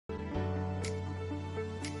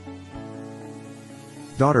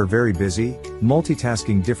Daughter very busy,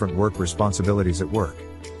 multitasking different work responsibilities at work.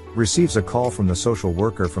 Receives a call from the social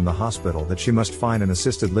worker from the hospital that she must find an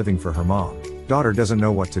assisted living for her mom. Daughter doesn't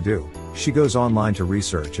know what to do. She goes online to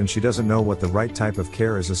research and she doesn't know what the right type of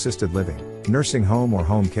care is: assisted living, nursing home or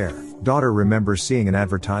home care. Daughter remembers seeing an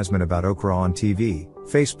advertisement about Okra on TV,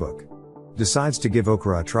 Facebook. Decides to give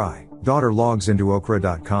Okra a try. Daughter logs into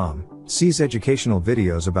okra.com, sees educational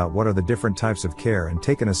videos about what are the different types of care and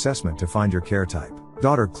take an assessment to find your care type.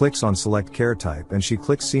 Daughter clicks on select care type and she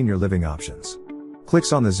clicks senior living options.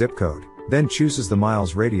 Clicks on the zip code, then chooses the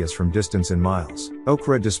miles radius from distance in miles.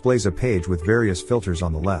 Okra displays a page with various filters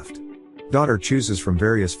on the left. Daughter chooses from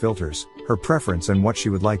various filters, her preference and what she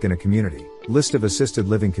would like in a community. List of assisted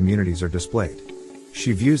living communities are displayed.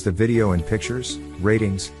 She views the video and pictures,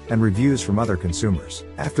 ratings, and reviews from other consumers.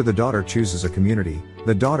 After the daughter chooses a community,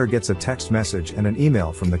 the daughter gets a text message and an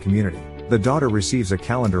email from the community. The daughter receives a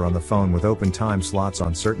calendar on the phone with open time slots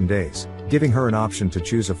on certain days, giving her an option to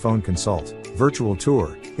choose a phone consult, virtual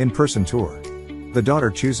tour, in-person tour. The daughter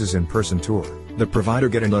chooses in-person tour. The provider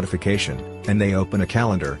get a notification, and they open a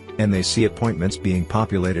calendar, and they see appointments being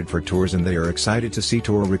populated for tours, and they are excited to see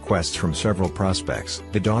tour requests from several prospects.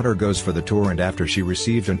 The daughter goes for the tour, and after she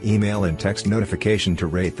received an email and text notification to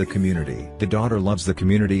rate the community. The daughter loves the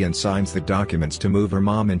community and signs the documents to move her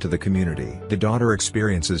mom into the community. The daughter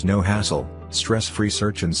experiences no hassle, stress-free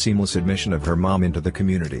search and seamless admission of her mom into the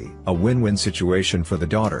community. A win-win situation for the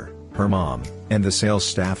daughter, her mom, and the sales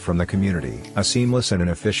staff from the community. A seamless and an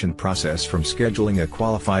efficient process from scheduling a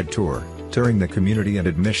qualified tour, touring the community and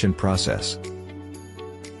admission process.